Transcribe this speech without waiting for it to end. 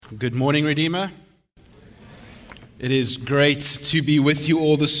Good morning, Redeemer. It is great to be with you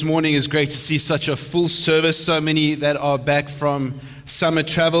all this morning. It's great to see such a full service, so many that are back from summer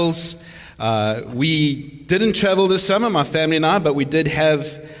travels. We didn't travel this summer, my family and I, but we did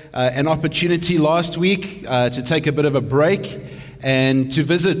have an opportunity last week to take a bit of a break and to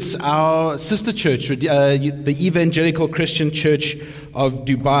visit our sister church, the Evangelical Christian Church of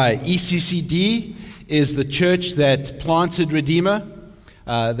Dubai. ECCD is the church that planted Redeemer,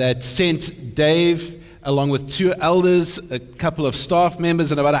 that sent Dave along with 2 elders, a couple of staff members,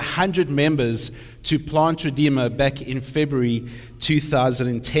 and about 100 members to plant Redeemer back in February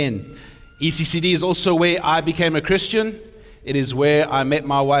 2010. ECCD is also where I became a Christian. It is where I met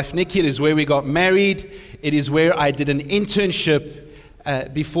my wife, Nikki. It is where we got married. It is where I did an internship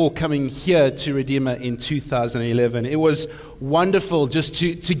before coming here to Redeemer in 2011. It was wonderful just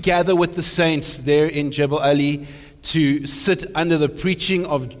to gather with the saints there in Jebel Ali, to sit under the preaching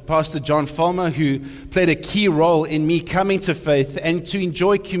of Pastor John Fulmer, who played a key role in me coming to faith, and to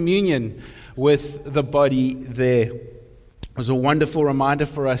enjoy communion with the body there. It was a wonderful reminder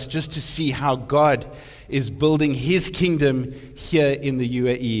for us just to see how God is building His kingdom here in the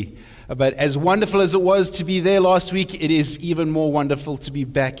UAE. But as wonderful as it was to be there last week, it is even more wonderful to be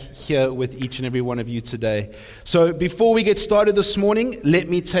back here with each and every one of you today. So before we get started this morning, let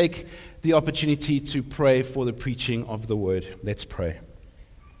me take the opportunity to pray for the preaching of the word. Let's pray.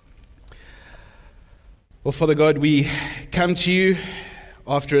 Well, Father God, we come to you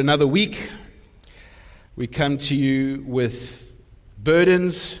after another week. We come to you with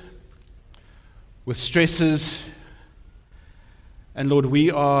burdens, with stresses, and Lord, we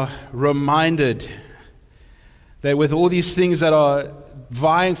are reminded that with all these things that are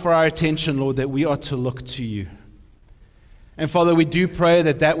vying for our attention, Lord, that we are to look to you. And Father, we do pray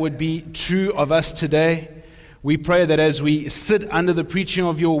that that would be true of us today. We pray that as we sit under the preaching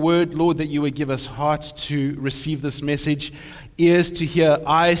of your word, Lord, that you would give us hearts to receive this message, ears to hear,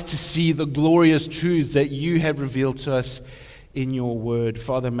 eyes to see the glorious truths that you have revealed to us in your word.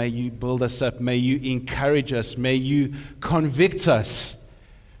 Father, may you build us up. May you encourage us. May you convict us.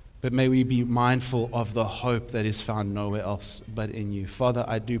 But may we be mindful of the hope that is found nowhere else but in you. Father,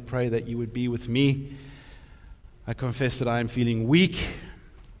 I do pray that you would be with me. I confess that I am feeling weak,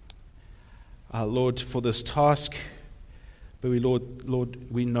 Lord, for this task. But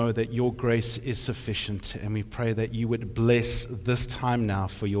Lord, we know that your grace is sufficient, and we pray that you would bless this time now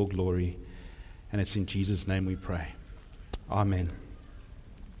for your glory. And it's in Jesus' name we pray. Amen.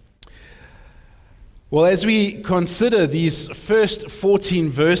 Well, as we consider these first 14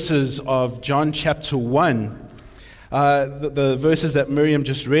 verses of John chapter 1, the verses that Miriam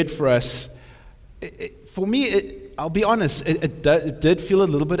just read for us, for me, I'll be honest, it did feel a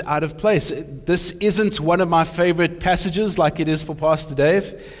little bit out of place. This isn't one of my favorite passages like it is for Pastor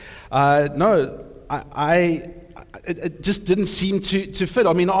Dave. It just didn't seem to fit.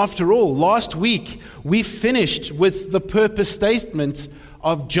 I mean, after all, last week we finished with the purpose statement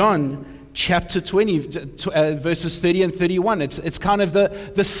of John chapter 20, verses 30 and 31. It's kind of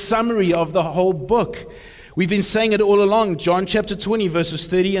the summary of the whole book. We've been saying it all along. John chapter 20, verses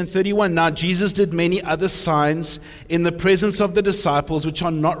 30 and 31. Now Jesus did many other signs in the presence of the disciples, which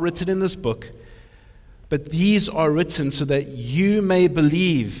are not written in this book. But these are written so that you may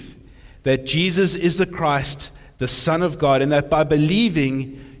believe that Jesus is the Christ, the Son of God, and that by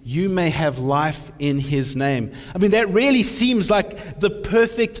believing you may have life in His name. I mean, that really seems like the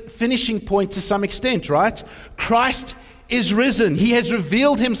perfect finishing point to some extent, right? Christ is risen. He has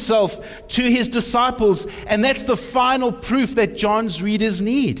revealed Himself to His disciples, and that's the final proof that John's readers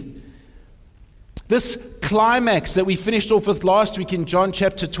need. This climax that we finished off with last week in John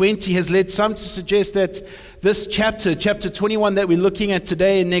chapter 20 has led some to suggest that this chapter 21 that we're looking at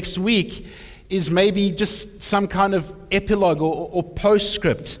today and next week, is maybe just some kind of epilogue or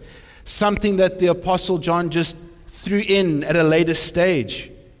postscript, something that the Apostle John just threw in at a later stage.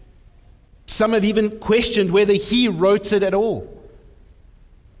 Some have even questioned whether he wrote it at all.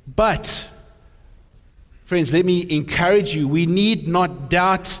 But, friends, let me encourage you, we need not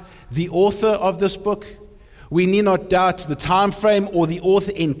doubt the author of this book. We need not doubt the time frame or the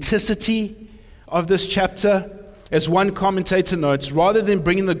authenticity of this chapter. As one commentator notes, rather than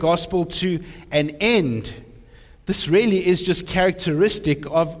bringing the gospel to an end, this really is just characteristic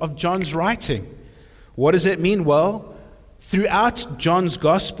of John's writing. What does it mean? Well, throughout John's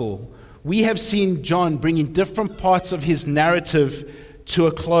gospel, we have seen John bringing different parts of his narrative to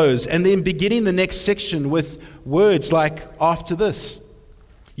a close, and then beginning the next section with words like, after this.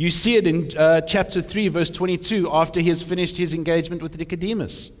 You see it in chapter 3, verse 22, after he has finished his engagement with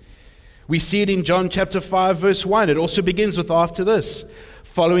Nicodemus. We see it in John chapter 5, verse 1. It also begins with after this,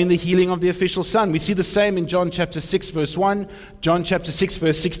 following the healing of the official son. We see the same in John chapter 6, verse 1, John chapter 6,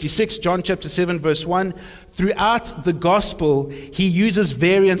 verse 66, John chapter 7, verse 1. Throughout the gospel, he uses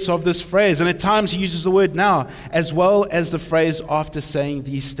variants of this phrase, and at times he uses the word now, as well as the phrase after saying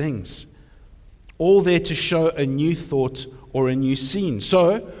these things. All there to show a new thought or a new scene.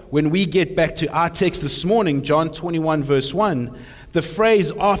 So, when we get back to our text this morning, John 21, verse 1, the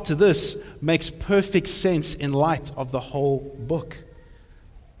phrase after this makes perfect sense in light of the whole book.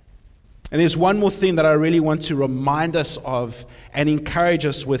 And there's one more thing that I really want to remind us of and encourage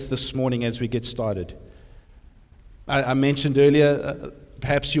us with this morning as we get started. I mentioned earlier,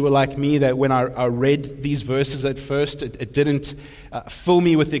 perhaps you were like me, that when I read these verses at first, it didn't fill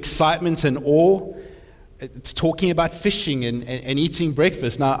me with excitement and awe. It's talking about fishing and eating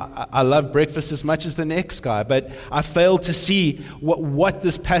breakfast. Now, I love breakfast as much as the next guy, but I failed to see what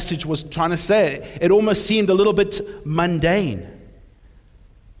this passage was trying to say. It almost seemed a little bit mundane.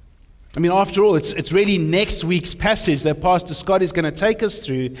 I mean, after all, it's really next week's passage that Pastor Scott is going to take us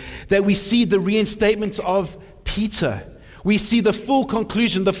through that we see the reinstatement of Peter. We see the full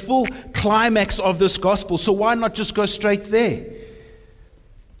conclusion, the full climax of this gospel. So why not just go straight there?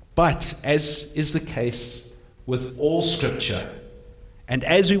 But as is the case with all Scripture, and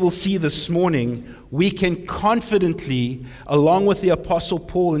as we will see this morning, we can confidently, along with the Apostle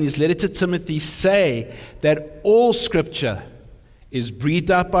Paul in his letter to Timothy, say that all Scripture is breathed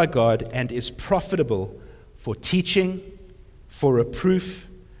out by God and is profitable for teaching, for reproof,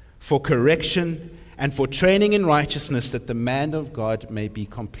 for correction, and for training in righteousness, that the man of God may be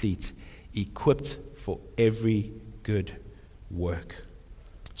complete, equipped for every good work.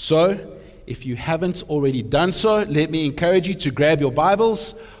 So, if you haven't already done so, let me encourage you to grab your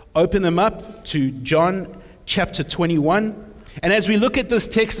Bibles, open them up to John chapter 21. And as we look at this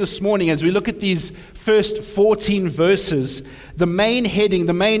text this morning, as we look at these first 14 verses, the main heading,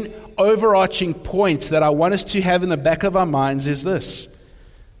 the main overarching point that I want us to have in the back of our minds is this.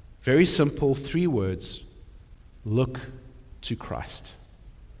 Very simple, 3 words. Look to Christ.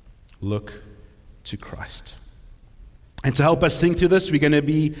 Look to Christ. And to help us think through this, we're going to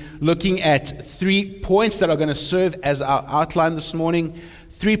be looking at 3 points that are going to serve as our outline this morning.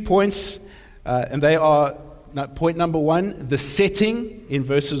 3 points, and they are point number 1, the setting in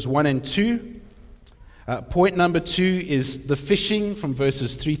verses 1 and 2. Point number 2 is the fishing from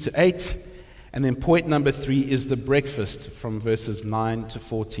verses 3 to 8. And then point number 3 is the breakfast from verses 9 to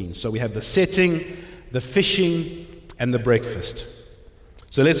 14. So we have the setting, the fishing, and the breakfast.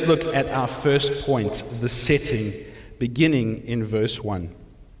 So let's look at our first point, the setting, beginning in verse 1.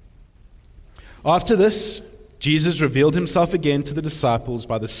 After this, Jesus revealed himself again to the disciples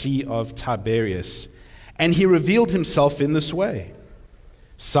by the Sea of Tiberias, and he revealed himself in this way.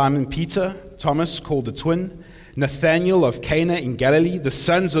 Simon Peter, Thomas called the twin, Nathanael of Cana in Galilee, the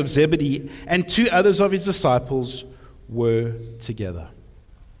sons of Zebedee, and 2 others of his disciples were together.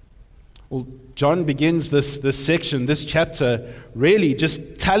 Well, John begins this section, this chapter, really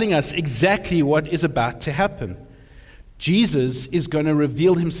just telling us exactly what is about to happen. Jesus is going to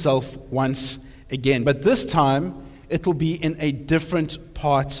reveal himself once again, but this time it will be in a different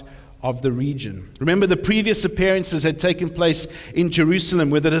part of the region. Remember, the previous appearances had taken place in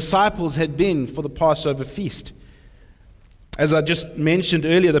Jerusalem, where the disciples had been for the Passover feast. As I just mentioned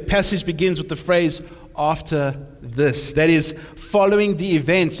earlier, the passage begins with the phrase, after this. That is, following the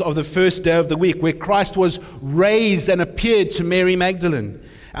events of the first day of the week, where Christ was raised and appeared to Mary Magdalene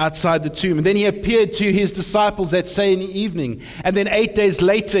outside the tomb. And then he appeared to his disciples that same evening. And then 8 days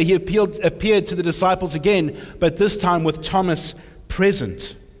later, he appeared to the disciples again, but this time with Thomas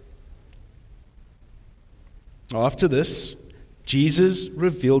present. After this, Jesus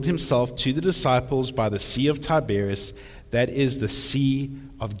revealed himself to the disciples by the Sea of Tiberias, that is the Sea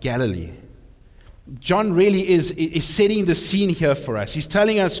of Galilee. John really is setting the scene here for us. He's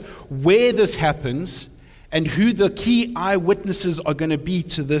telling us where this happens and who the key eyewitnesses are going to be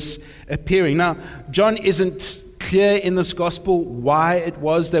to this appearing. Now, John isn't clear in this gospel why it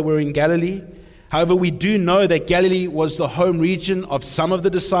was they were in Galilee. However, we do know that Galilee was the home region of some of the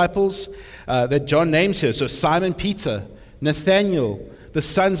disciples that John names here. So Simon Peter, Nathanael, the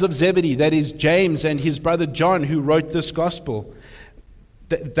sons of Zebedee, that is James and his brother John, who wrote this gospel.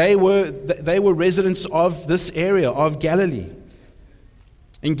 They were residents of this area of Galilee.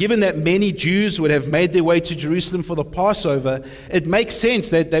 And given that many Jews would have made their way to Jerusalem for the Passover, it makes sense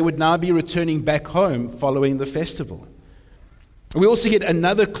that they would now be returning back home following the festival. We also get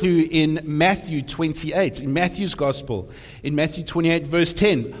another clue in Matthew 28, in Matthew's Gospel. In Matthew 28, verse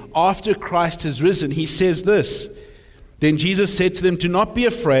 10, after Christ has risen, he says this, Then Jesus said to them, "Do not be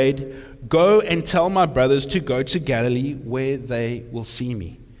afraid. Go and tell my brothers to go to Galilee, where they will see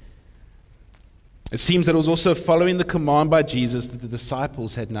me." It seems that it was also following the command by Jesus that the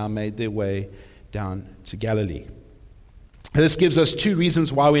disciples had now made their way down to Galilee. This gives us two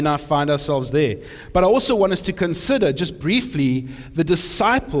reasons why we now find ourselves there. But I also want us to consider, just briefly, the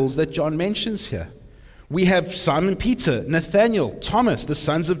disciples that John mentions here. We have Simon Peter, Nathanael, Thomas, the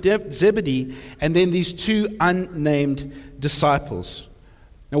sons of Zebedee, and then these two unnamed disciples.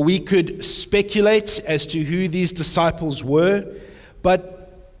 Now, we could speculate as to who these disciples were, but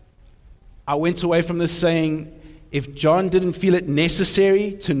I went away from this saying, if John didn't feel it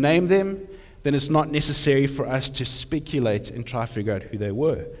necessary to name them, then it's not necessary for us to speculate and try to figure out who they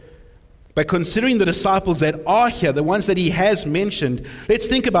were. But considering the disciples that are here, the ones that he has mentioned, let's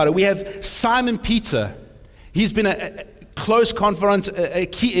think about it. We have Simon Peter. He's been a close confidant, a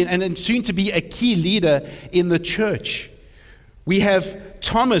key, and soon to be a key leader in the church. We have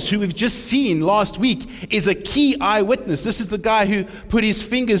Thomas, who we've just seen last week, is a key eyewitness. This is the guy who put his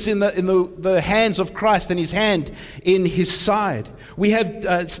fingers in the hands of Christ and his hand in his side. We have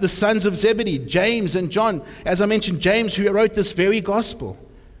the sons of Zebedee, James and John. As I mentioned, James, who wrote this very gospel.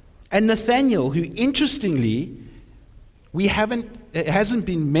 And Nathanael, who interestingly, it hasn't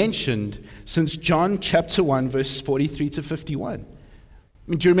been mentioned since John chapter 1, verse 43 to 51.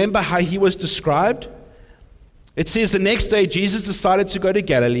 Do you remember how he was described? It says, the next day Jesus decided to go to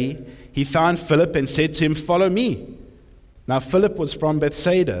Galilee. He found Philip and said to him, "Follow me." Now Philip was from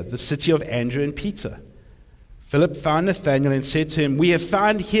Bethsaida, the city of Andrew and Peter. Philip found Nathanael and said to him, "We have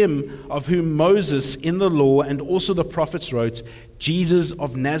found him of whom Moses in the law and also the prophets wrote, Jesus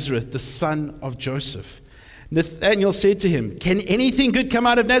of Nazareth, the son of Joseph." Nathanael said to him, "Can anything good come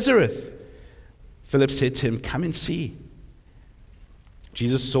out of Nazareth?" Philip said to him, "Come and see."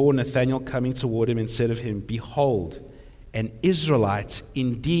 Jesus saw Nathanael coming toward him and said of him, "Behold, an Israelite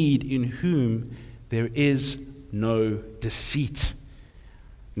indeed, in whom there is no deceit."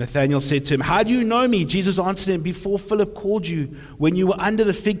 Nathanael said to him, "How do you know me?" Jesus answered him, "Before Philip called you, when you were under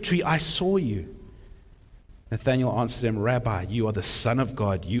the fig tree, I saw you." Nathanael answered him, "Rabbi, you are the Son of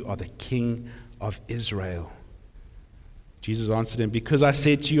God. You are the King of Israel." Jesus answered him, "Because I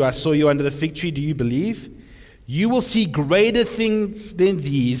said to you, I saw you under the fig tree, do you believe? You will see greater things than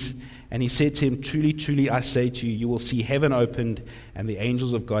these." And he said to him, "Truly, truly, I say to you, you will see heaven opened and the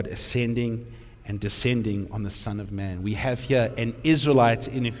angels of God ascending and descending on the Son of Man." We have here an Israelite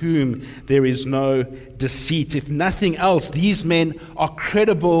in whom there is no deceit. If nothing else, these men are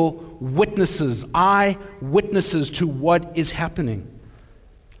credible witnesses, eyewitnesses to what is happening.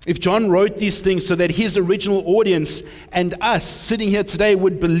 If John wrote these things so that his original audience and us sitting here today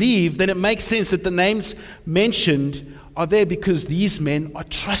would believe, then it makes sense that the names mentioned are there because these men are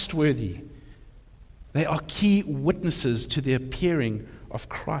trustworthy. They are key witnesses to the appearing of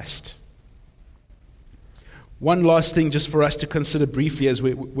Christ. One last thing just for us to consider briefly as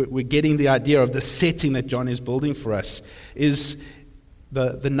we're getting the idea of the setting that John is building for us is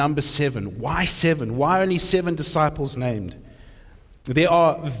the number 7. Why 7? Why only 7 disciples named? There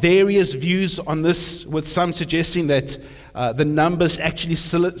are various views on this, with some suggesting that the numbers actually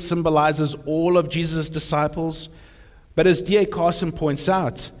symbolizes all of Jesus' disciples. But as D.A. Carson points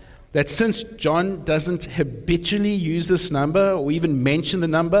out, that since John doesn't habitually use this number or even mention the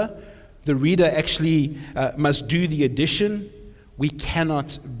number, the reader actually must do the addition. We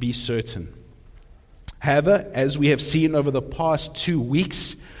cannot be certain. However, as we have seen over the past 2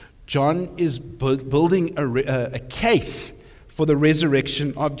 weeks, John is building a case for the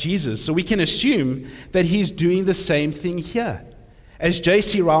resurrection of Jesus. So we can assume that he's doing the same thing here. As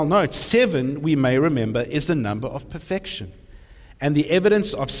J.C. Ryle notes, 7, we may remember, is the number of perfection. And the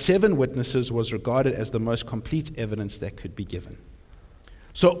evidence of 7 witnesses was regarded as the most complete evidence that could be given.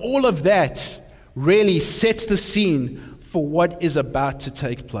 So all of that really sets the scene for what is about to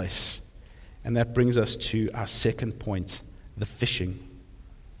take place. And that brings us to our second point, the fishing.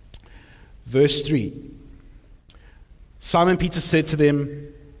 Verse 3. Simon Peter said to them,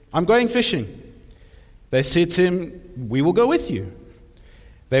 "I'm going fishing." They said to him, "We will go with you."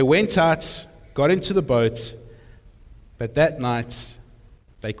 They went out, got into the boat, but that night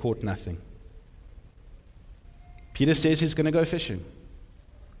they caught nothing. Peter says he's going to go fishing.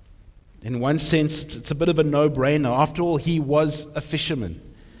 In one sense, it's a bit of a no-brainer. After all, he was a fisherman.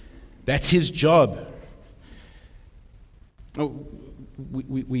 That's his job.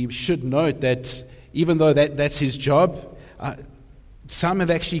 We should note that even though that's his job, some have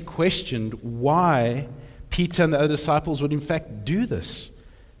actually questioned why Peter and the other disciples would in fact do this.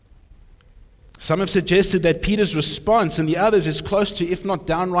 Some have suggested that Peter's response and the others is close to, if not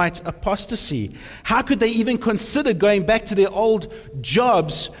downright, apostasy. How could they even consider going back to their old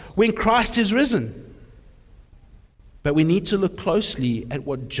jobs when Christ is risen? But we need to look closely at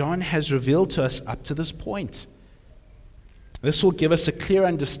what John has revealed to us up to this point. This will give us a clear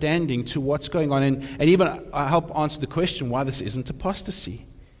understanding to what's going on and even help answer the question why this isn't apostasy.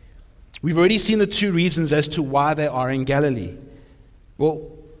 We've already seen the two reasons as to why they are in Galilee.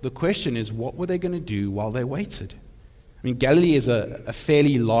 Well, the question is, what were they going to do while they waited? I mean, Galilee is a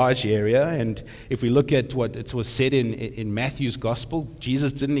fairly large area, and if we look at what it was said in Matthew's gospel,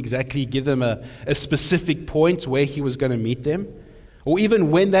 Jesus didn't exactly give them a specific point where he was going to meet them, or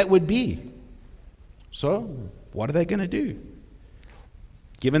even when that would be. So, what are they going to do?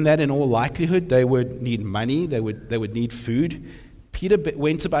 Given that in all likelihood they would need money, they would need food, Peter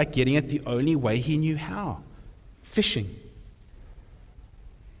went about getting it the only way he knew how: fishing.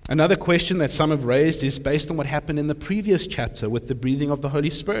 Another question that some have raised is based on what happened in the previous chapter with the breathing of the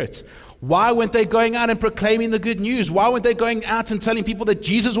Holy Spirit. Why weren't they going out and proclaiming the good news? Why weren't they going out and telling people that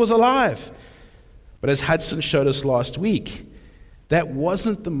Jesus was alive? But as Hudson showed us last week, that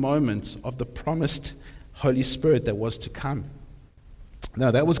wasn't the moment of the promised Holy Spirit that was to come.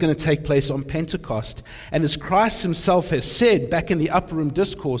 No, that was going to take place on Pentecost. And as Christ himself has said back in the Upper Room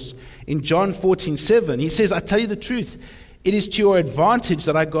Discourse in John 14:7, he says, "I tell you the truth, it is to your advantage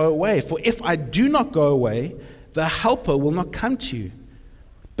that I go away. For if I do not go away, the Helper will not come to you.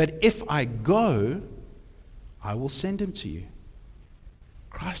 But if I go, I will send him to you."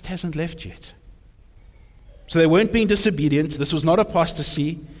 Christ hasn't left yet. So they weren't being disobedient. This was not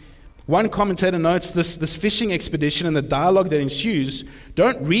apostasy. One commentator notes this fishing expedition and the dialogue that ensues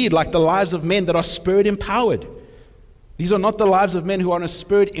don't read like the lives of men that are spirit-empowered. These are not the lives of men who are on a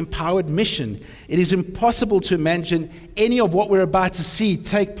spirit-empowered mission. It is impossible to imagine any of what we're about to see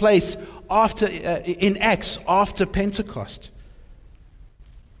take place in Acts after Pentecost.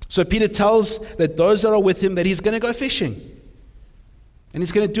 So Peter tells that those that are with him that he's going to go fishing. And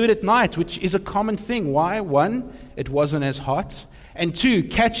he's going to do it at night, which is a common thing. Why? One, it wasn't as hot. And two,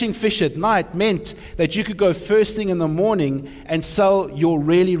 catching fish at night meant that you could go first thing in the morning and sell your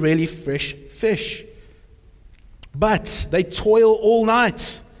really, really fresh fish. But they toil all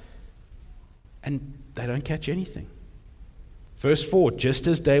night and they don't catch anything. Verse 4, just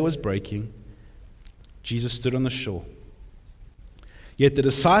as day was breaking, Jesus stood on the shore. Yet the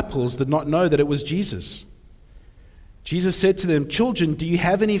disciples did not know that it was Jesus. Jesus said to them, "Children, do you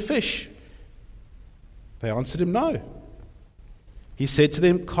have any fish?" They answered him, "No." He said to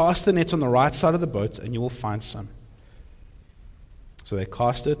them, "Cast the net on the right side of the boat and you will find some." So they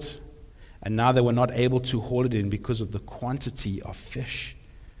cast it, and now they were not able to haul it in because of the quantity of fish.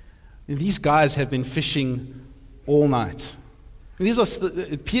 And these guys have been fishing all night. And these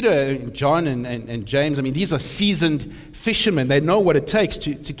are Peter, John, and James. I mean, these are seasoned fishermen. They know what it takes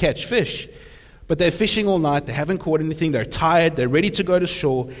to catch fish. But they're fishing all night. They haven't caught anything. They're tired. They're ready to go to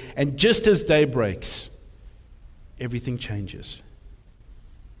shore. And just as day breaks, everything changes.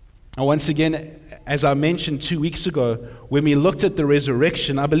 And once again, as I mentioned 2 weeks ago, when we looked at the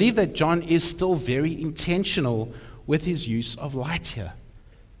resurrection, I believe that John is still very intentional with his use of light here.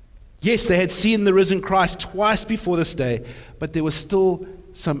 Yes, they had seen the risen Christ twice before this day, but there was still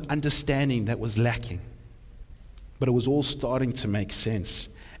some understanding that was lacking. But it was all starting to make sense.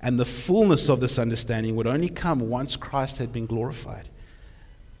 And the fullness of this understanding would only come once Christ had been glorified.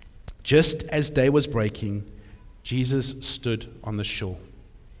 Just as day was breaking, Jesus stood on the shore.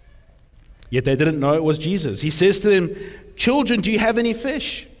 Yet they didn't know it was Jesus. He says to them, "Children, do you have any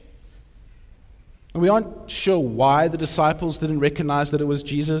fish?" And we aren't sure why the disciples didn't recognize that it was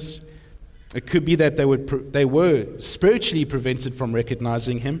Jesus. It could be that they were spiritually prevented from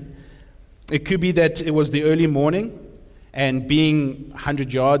recognizing him. It could be that it was the early morning, and being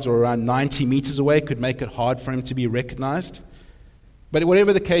 100 yards or around 90 meters away could make it hard for him to be recognized. But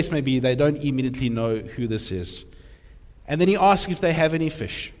whatever the case may be, they don't immediately know who this is. And then he asks if they have any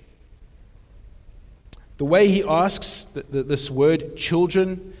fish. The way he asks, this word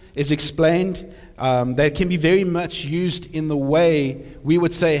children is explained, that can be very much used in the way we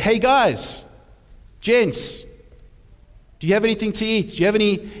would say, "Hey guys, gents, do you have anything to eat? Do you have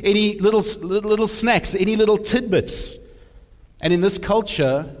any little snacks, any little tidbits?" And in this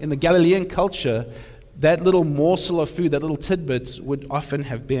culture, in the Galilean culture, that little morsel of food, that little tidbit would often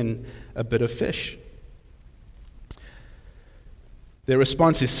have been a bit of fish. Their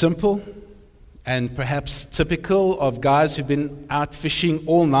response is simple and perhaps typical of guys who've been out fishing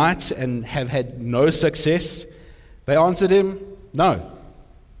all night and have had no success. They answered him, "No."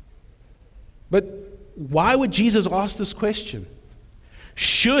 But why would Jesus ask this question?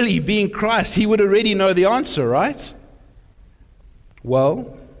 Surely, being Christ, he would already know the answer, right?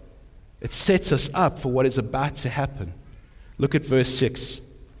 Well, it sets us up for what is about to happen. Look at verse 6.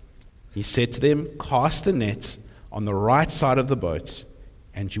 He said to them, cast the net on the right side of the boat,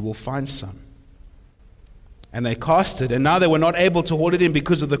 and you will find some. And they cast it, and now they were not able to haul it in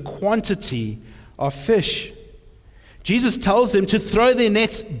because of the quantity of fish. Jesus tells them to throw their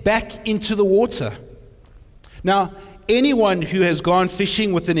nets back into the water. Now, anyone who has gone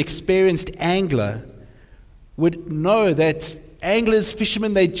fishing with an experienced angler would know that anglers,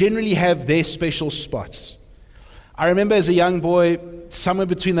 fishermen, they generally have their special spots. I remember as a young boy, somewhere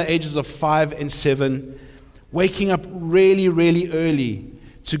between the ages of 5 and 7, waking up really, really early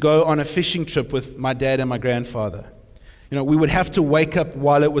to go on a fishing trip with my dad and my grandfather. We would have to wake up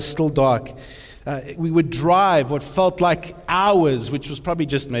while it was still dark. We would drive what felt like hours, which was probably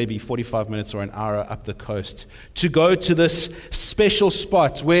just maybe 45 minutes or an hour up the coast, to go to this special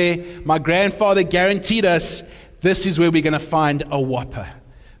spot where my grandfather guaranteed us this is where we're going to find a whopper.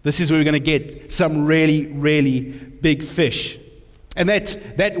 This is where we're going to get some really, really big fish. And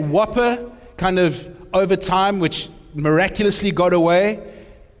that whopper kind of over time, which miraculously got away,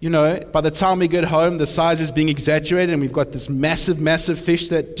 by the time we get home, the size is being exaggerated and we've got this massive, massive fish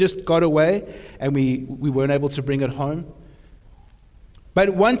that just got away and we weren't able to bring it home.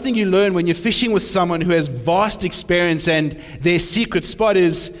 But one thing you learn when you're fishing with someone who has vast experience and their secret spot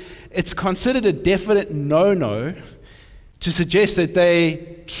is it's considered a definite no-no to suggest that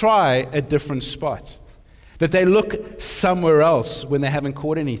they try a different spot, that they look somewhere else when they haven't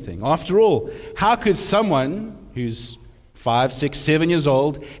caught anything. After all, how could someone who's 5, 6, 7 years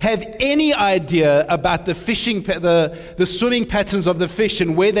old have any idea about the fishing, the swimming patterns of the fish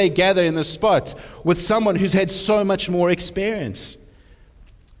and where they gather in the spot with someone who's had so much more experience?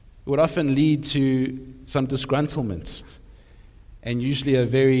 It would often lead to some disgruntlement and usually a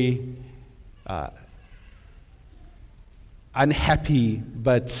very unhappy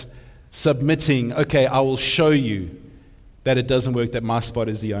but submitting, okay, I will show you that it doesn't work, that my spot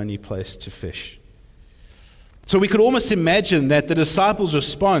is the only place to fish. So we could almost imagine that the disciples'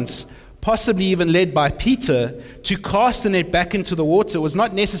 response, possibly even led by Peter, to cast the net back into the water was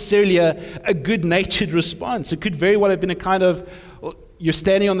not necessarily a good-natured response. It could very well have been a kind of, you're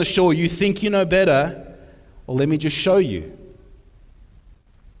standing on the shore, you think you know better, well, let me just show you.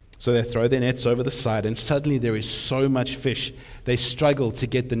 So they throw their nets over the side, and suddenly there is so much fish, they struggle to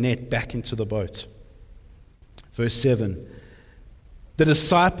get the net back into the boat. Verse 7. The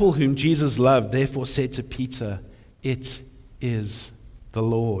disciple whom Jesus loved therefore said to Peter, it is the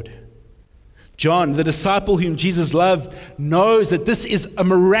Lord. John, the disciple whom Jesus loved, knows that this is a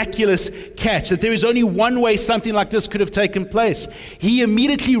miraculous catch, that there is only one way something like this could have taken place. He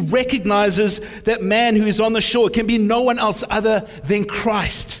immediately recognizes that man who is on the shore can be no one else other than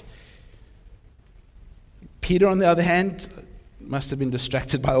Christ. Peter, on the other hand, must have been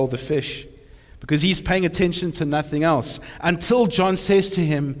distracted by all the fish, because he's paying attention to nothing else until John says to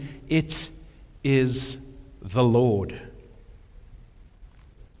him, it is the Lord.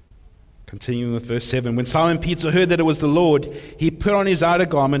 Continuing with verse 7, when Simon Peter heard that it was the Lord, he put on his outer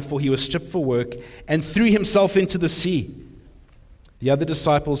garment, for he was stripped for work, and threw himself into the sea. The other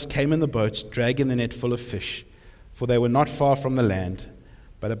disciples came in the boat, dragging the net full of fish, for they were not far from the land,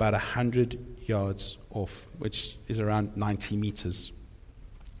 but about 100 yards off, which is around 90 meters.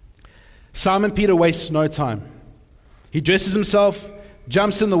 Simon Peter wastes no time. He dresses himself,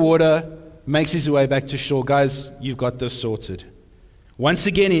 jumps in the water, makes his way back to shore. Guys, you've got this sorted. Once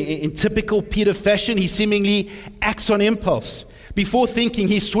again, in typical Peter fashion, he seemingly acts on impulse. Before thinking,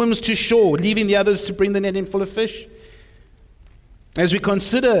 he swims to shore, leaving the others to bring the net in full of fish. As we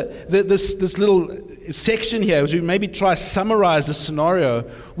consider this little section here, as we maybe try to summarize the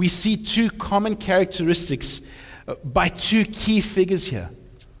scenario, we see two common characteristics by two key figures here.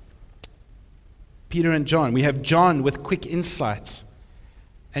 Peter and John. We have John with quick insight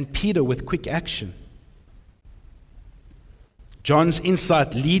and Peter with quick action. John's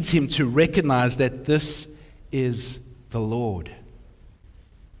insight leads him to recognize that this is the Lord.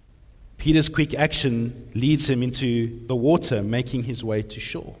 Peter's quick action leads him into the water, making his way to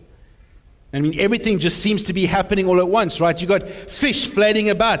shore. I mean, everything just seems to be happening all at once, right? You've got fish floating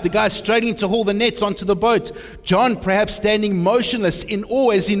about, the guy struggling to haul the nets onto the boat, John perhaps standing motionless in awe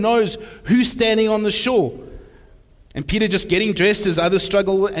as he knows who's standing on the shore, and Peter just getting dressed as others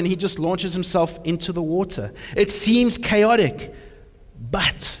struggle, and he just launches himself into the water. It seems chaotic,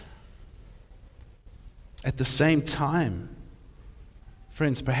 but at the same time,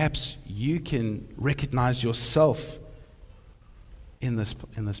 friends, perhaps you can recognize yourself in this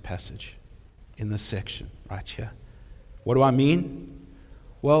passage, in this section right here. What do I mean?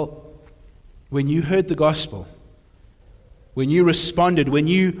 Well, when you heard the gospel, when you responded, when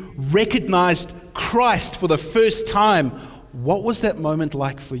you recognized Christ for the first time, what was that moment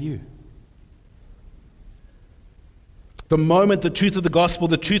like for you? The moment the truth of the gospel,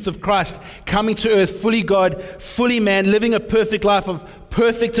 the truth of Christ, coming to earth, fully God, fully man, living a perfect life of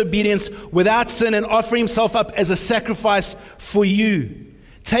perfect obedience, without sin, and offering himself up as a sacrifice for you.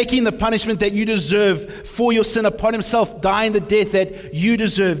 Taking the punishment that you deserve for your sin upon himself, dying the death that you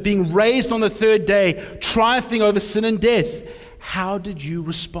deserve, being raised on the third day, triumphing over sin and death. How did you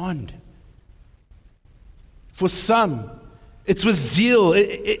respond? For some, it's with zeal,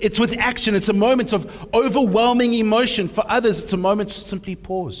 it's with action, it's a moment of overwhelming emotion. For others, it's a moment to simply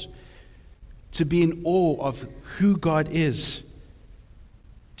pause, to be in awe of who God is,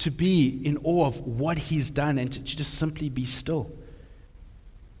 to be in awe of what he's done, and to just simply be still.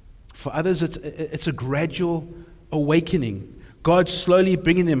 For others, it's a gradual awakening. God slowly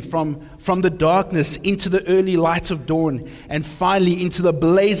bringing them from the darkness into the early light of dawn, and finally into the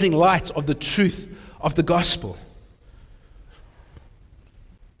blazing light of the truth of the gospel.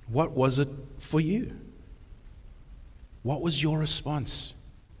 What was it for you? What was your response?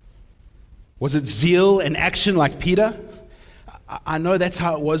 Was it zeal and action like Peter? I know that's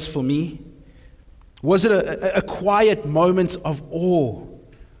how it was for me. Was it a quiet moment of awe?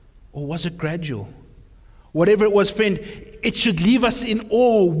 Or was it gradual? Whatever it was, friend, it should leave us in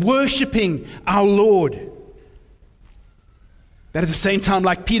awe, worshiping our Lord. But at the same time,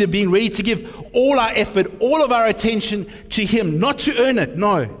 like Peter, being ready to give all our effort, all of our attention to him, not to earn it,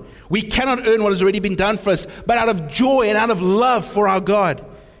 no. We cannot earn what has already been done for us, but out of joy and out of love for our God.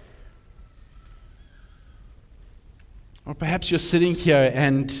 Or perhaps you're sitting here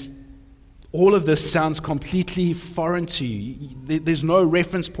and all of this sounds completely foreign to you. There's no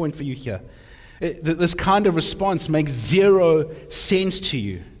reference point for you here. This kind of response makes zero sense to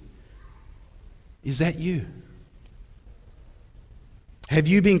you. Is that you? Have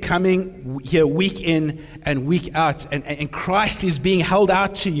you been coming here week in and week out, and Christ is being held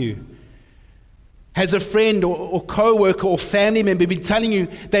out to you? Has a friend or co-worker or family member been telling you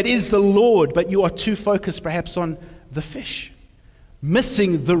that is the Lord, but you are too focused perhaps on the fish,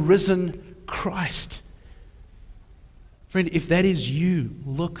 missing the risen Christ? Friend, if that is you,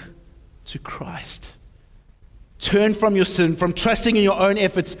 look to Christ. Turn from your sin, from trusting in your own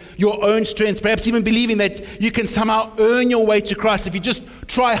efforts, your own strength, perhaps even believing that you can somehow earn your way to Christ if you just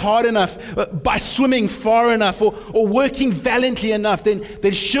try hard enough, by swimming far enough, or working valiantly enough, then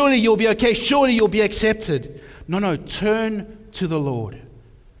surely you'll be okay, surely you'll be accepted. No, turn to the Lord.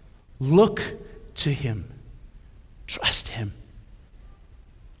 Look to him. Trust him.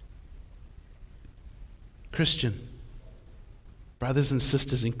 Christian, brothers and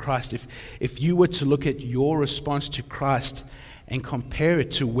sisters in Christ, if you were to look at your response to Christ and compare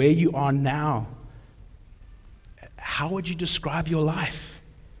it to where you are now, how would you describe your life?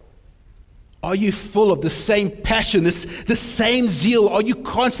 Are you full of the same passion, the same zeal? Are you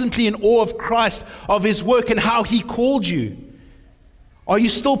constantly in awe of Christ, of his work and how he called you? Are you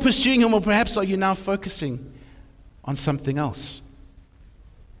still pursuing him, or perhaps are you now focusing on something else?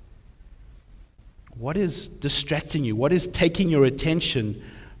 What is distracting you? What is taking your attention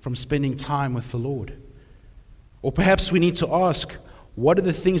from spending time with the Lord? Or perhaps we need to ask, what are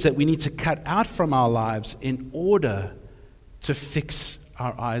the things that we need to cut out from our lives in order to fix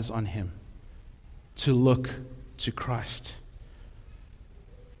our eyes on him, to look to Christ?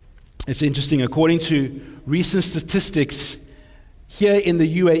 It's interesting, according to recent statistics, here in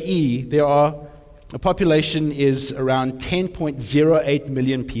the UAE, the population is around 10.08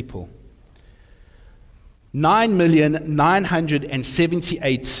 million people.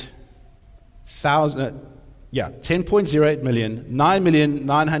 10.08 million,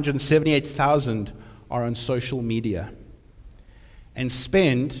 9,978,000 are on social media. And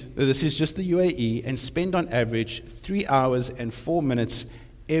this is just the UAE, and spend on average 3 hours and 4 minutes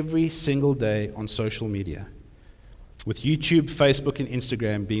every single day on social media, with YouTube, Facebook, and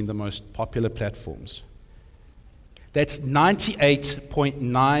Instagram being the most popular platforms. That's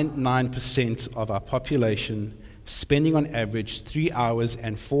 98.99% of our population spending on average 3 hours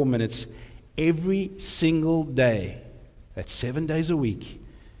and 4 minutes every single day. That's 7 days a week,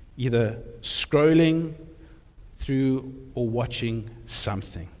 either scrolling through or watching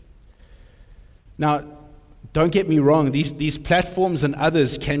something. Now, don't get me wrong, these platforms and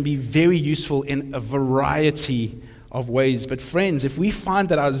others can be very useful in a variety of ways. But friends, if we find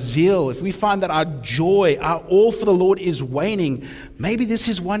that our zeal, if we find that our joy, our awe for the Lord is waning, maybe this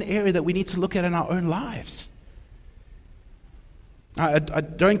is one area that we need to look at in our own lives. I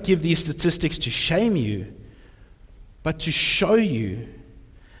don't give these statistics to shame you, but to show you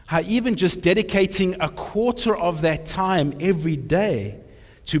how even just dedicating a quarter of that time every day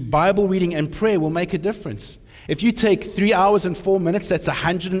to Bible reading and prayer will make a difference. If you take 3 hours and 4 minutes, that's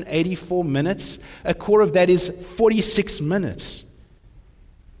 184 minutes. A quarter of that is 46 minutes.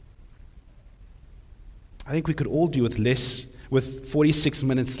 I think we could all do with 46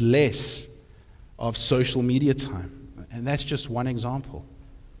 minutes less of social media time. And that's just one example.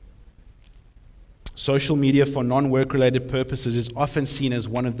 Social media for non-work related purposes is often seen as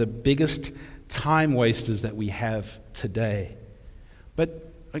one of the biggest time wasters that we have today.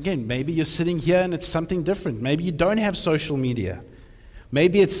 But again, maybe you're sitting here and it's something different. Maybe you don't have social media.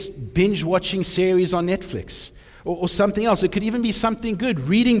 Maybe it's binge watching series on Netflix or something else. It could even be something good,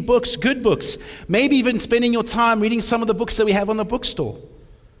 reading books, good books. Maybe even spending your time reading some of the books that we have on the bookstore.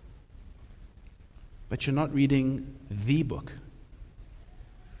 But you're not reading the book.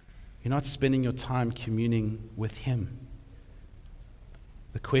 You're not spending your time communing with Him.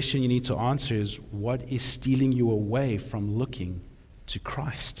 The question you need to answer is, what is stealing you away from looking to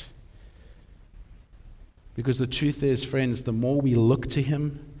Christ? Because the truth is, friends, the more we look to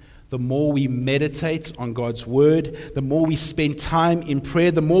Him, the more we meditate on God's Word, the more we spend time in prayer,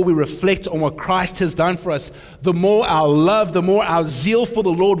 the more we reflect on what Christ has done for us, the more our love, the more our zeal for the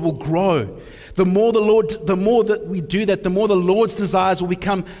Lord will grow. The more that we do that, the more the Lord's desires will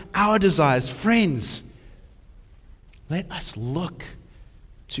become our desires. Friends, let us look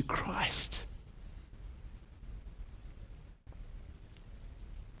to Christ.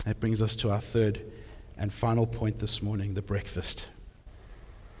 That brings us to our third and final point this morning, the breakfast.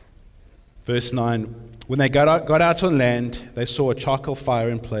 Verse 9, when they got out on land, they saw a charcoal fire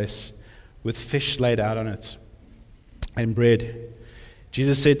in place with fish laid out on it and bread.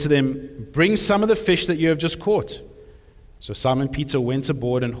 Jesus said to them, "Bring some of the fish that you have just caught." So Simon Peter went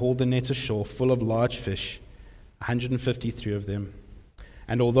aboard and hauled the net ashore full of large fish, 153 of them.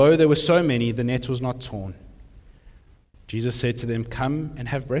 And although there were so many, the net was not torn. Jesus said to them, "Come and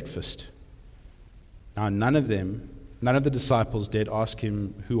have breakfast." Now none of the disciples dared ask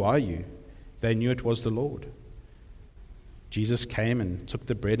him, "Who are you?" They knew it was the Lord. Jesus came and took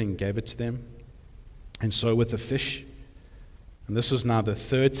the bread and gave it to them, and so with the fish. And this was now the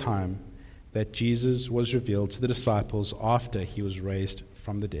third time that Jesus was revealed to the disciples after He was raised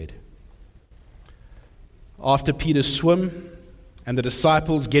from the dead. After Peter's swim and the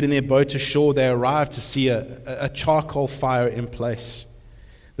disciples get in their boat ashore, they arrive to see a charcoal fire in place.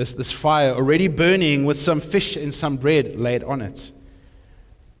 This fire already burning with some fish and some bread laid on it.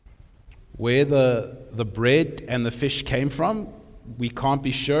 Where the bread and the fish came from, we can't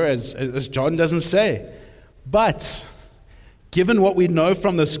be sure, as John doesn't say. But given what we know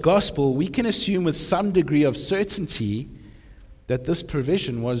from this gospel, we can assume with some degree of certainty that this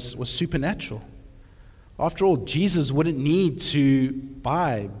provision was supernatural. After all, Jesus wouldn't need to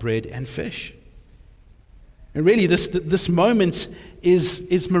buy bread and fish. And really, this moment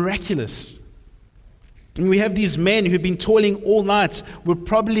is miraculous. And we have these men who've been toiling all night, were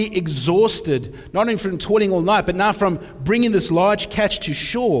probably exhausted, not only from toiling all night, but now from bringing this large catch to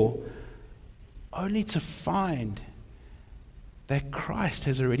shore, only to find that Christ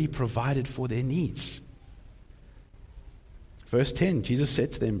has already provided for their needs. Verse 10, Jesus said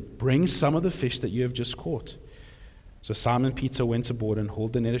to them, "Bring some of the fish that you have just caught." So Simon Peter went aboard and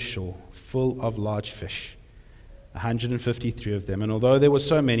hauled the net ashore, full of large fish, 153 of them. And although there were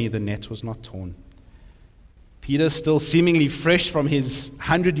so many, the net was not torn. Peter, still seemingly fresh from his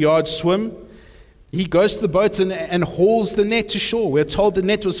 100-yard swim, he goes to the boat and hauls the net to shore. We're told the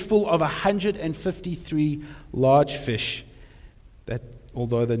net was full of 153 large fish, that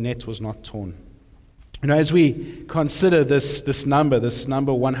although the net was not torn. As we consider this number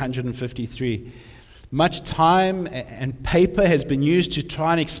 153, much time and paper has been used to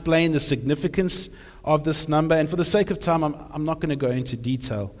try and explain the significance of this number. And for the sake of time, I'm not going to go into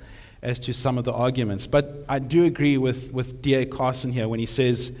detail as to some of the arguments. But I do agree with D.A. Carson here when he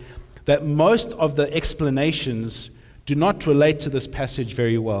says that most of the explanations do not relate to this passage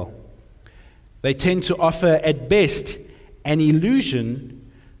very well. They tend to offer, at best, an allusion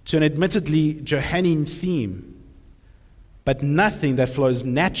to an admittedly Johannine theme, but nothing that flows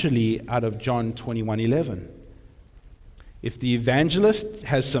naturally out of John 21:11. If the evangelist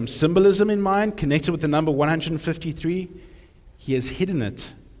has some symbolism in mind connected with the number 153, he has hidden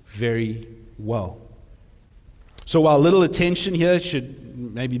it very well. So while little attention here should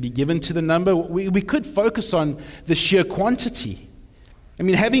maybe be given to the number, we could focus on the sheer quantity. I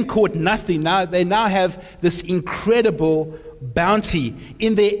mean, having caught nothing, they now have this incredible bounty.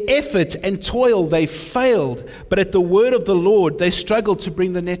 In their effort and toil, they failed, but at the word of the Lord, they struggled to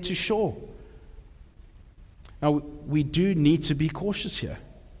bring the net to shore. Now, we do need to be cautious here.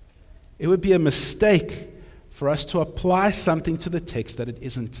 it would be a mistake for us to apply something to the text that it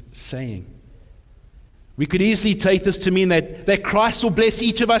isn't saying. We could easily take this to mean that Christ will bless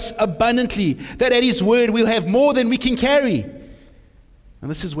each of us abundantly, that at His word we'll have more than we can carry. And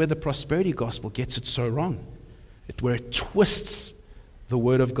this is where the prosperity gospel gets it so wrong, where it twists the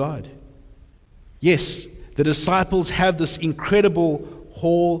word of God. Yes, the disciples have this incredible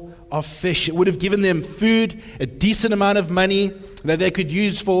haul of fish. It would have given them food, a decent amount of money that they could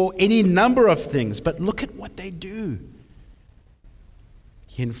use for any number of things. But look at what they do.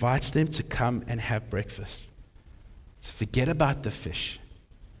 He invites them to come and have breakfast, to forget about the fish,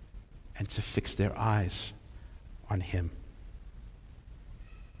 and to fix their eyes on Him.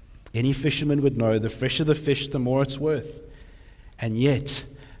 Any fisherman would know the fresher the fish, the more it's worth. And yet,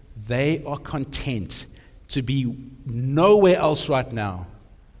 they are content to be nowhere else right now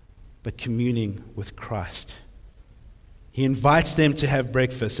but communing with Christ. He invites them to have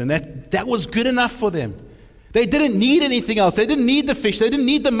breakfast, and that was good enough for them. They didn't need anything else. They didn't need the fish. They didn't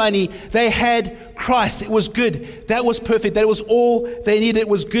need the money. They had Christ. It was good. That was perfect. That was all they needed. It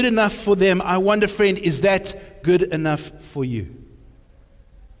was good enough for them. I wonder, friend, is that good enough for you?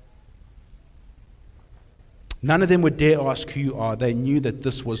 None of them would dare ask who you are. They knew that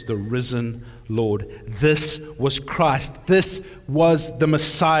this was the risen Lord. This was Christ. This was the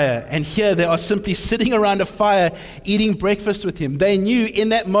Messiah. And here they are simply sitting around a fire eating breakfast with Him. They knew in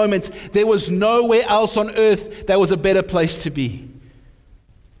that moment there was nowhere else on earth that was a better place to be.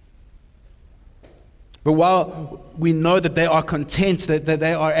 But while we know that they are content, that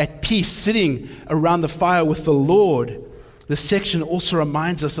they are at peace sitting around the fire with the Lord, this section also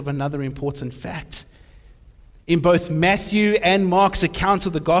reminds us of another important fact. In both Matthew and Mark's account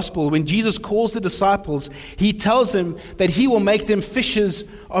of the gospel, when Jesus calls the disciples, He tells them that He will make them fishers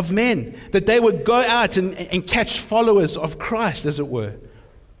of men, that they would go out and catch followers of Christ, as it were.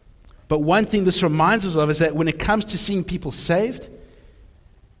 But one thing this reminds us of is that when it comes to seeing people saved,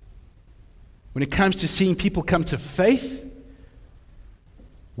 when it comes to seeing people come to faith,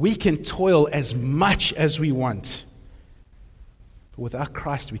 we can toil as much as we want. But without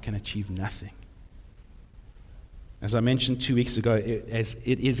Christ, we can achieve nothing. As I mentioned 2 weeks ago, as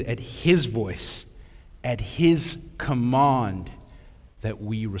it is at His voice, at His command, that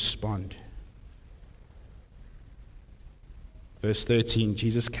we respond. Verse 13,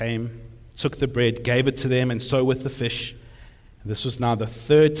 Jesus came, took the bread, gave it to them, and so with the fish. This was now the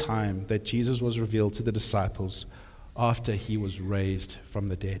third time that Jesus was revealed to the disciples after He was raised from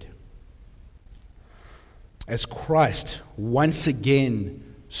the dead. As Christ once again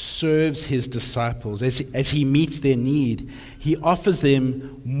serves His disciples, as He meets their need, He offers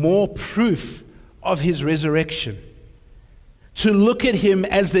them more proof of His resurrection. To look at Him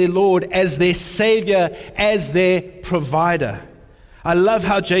as their Lord, as their Savior, as their provider. I love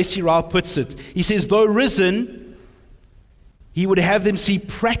how J.C. Ryle puts it. He says, though risen, He would have them see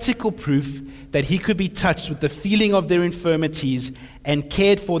practical proof that He could be touched with the feeling of their infirmities and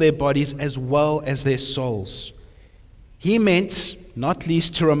cared for their bodies as well as their souls. He meant, not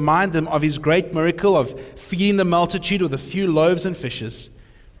least, to remind them of His great miracle of feeding the multitude with a few loaves and fishes.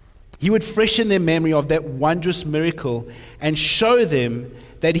 He would freshen their memory of that wondrous miracle and show them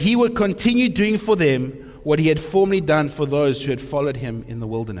that He would continue doing for them what He had formerly done for those who had followed Him in the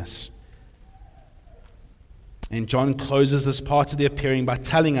wilderness. And John closes this part of the appearing by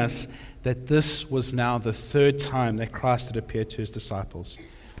telling us that this was now the third time that Christ had appeared to His disciples.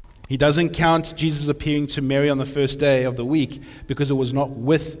 He doesn't count Jesus appearing to Mary on the first day of the week because it was not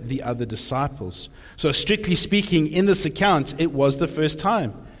with the other disciples. So strictly speaking, in this account, it was the first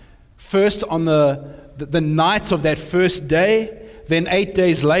time. First on the night of that first day, then 8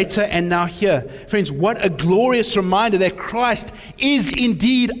 days later, and now here. Friends, what a glorious reminder that Christ is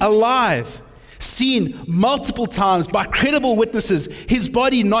indeed alive. Seen multiple times by credible witnesses, His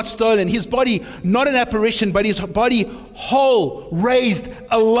body not stolen, His body not an apparition, but His body whole, raised,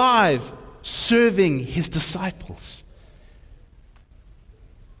 alive, serving His disciples.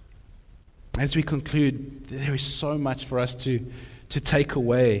 As we conclude, there is so much for us to take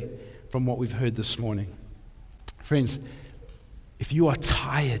away from what we've heard this morning. Friends, if you are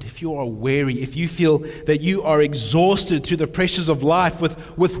tired, if you are weary, if you feel that you are exhausted through the pressures of life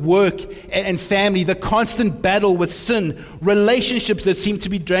with work and family, the constant battle with sin, relationships that seem to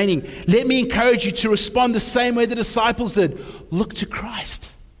be draining, let me encourage you to respond the same way the disciples did. Look to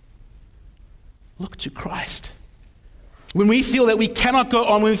Christ. Look to Christ. When we feel that we cannot go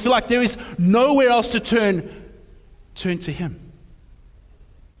on, when we feel like there is nowhere else to turn to Him.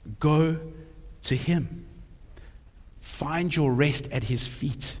 Go to Him. Find your rest at His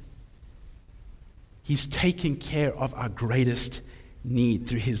feet. He's taken care of our greatest need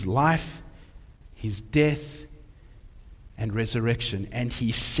through his life, his death, and resurrection. And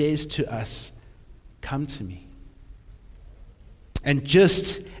he says to us, come to me. And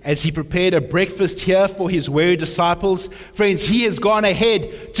just as he prepared a breakfast here for his weary disciples, friends, he has gone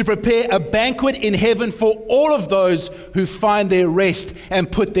ahead to prepare a banquet in heaven for all of those who find their rest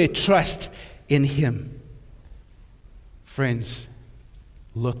and put their trust in him. Friends,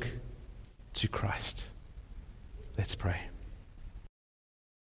 look to Christ. Let's pray.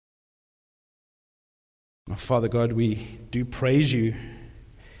 Father God, we do praise you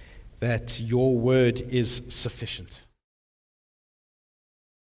that your word is sufficient.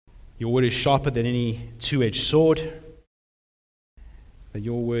 Your word is sharper than any two-edged sword. That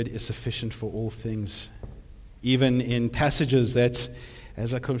your word is sufficient for all things. Even in passages that,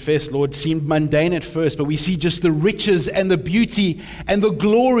 as I confess, Lord, seemed mundane at first, but we see just the riches and the beauty and the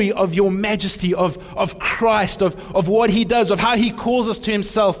glory of your majesty, of Christ, of what he does, of how he calls us to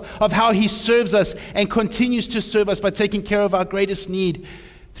himself, of how he serves us and continues to serve us by taking care of our greatest need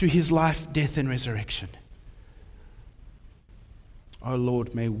through his life, death, and resurrection. Oh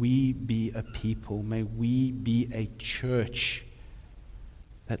Lord, may we be a people, may we be a church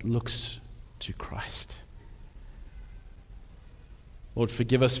that looks to Christ. Lord,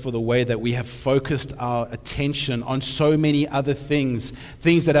 forgive us for the way that we have focused our attention on so many other things,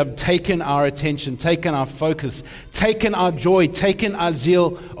 things that have taken our attention, taken our focus, taken our joy, taken our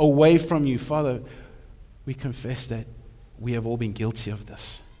zeal away from you. Father, we confess that we have all been guilty of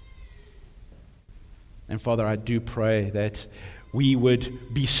this. And Father, I do pray that we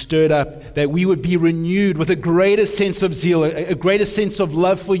would be stirred up, that we would be renewed with a greater sense of zeal, a greater sense of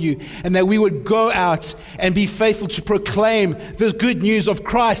love for you, and that we would go out and be faithful to proclaim the good news of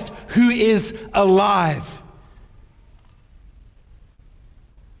Christ who is alive.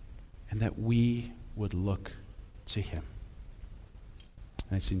 And that we would look to him.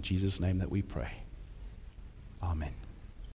 And it's in Jesus' name that we pray. Amen.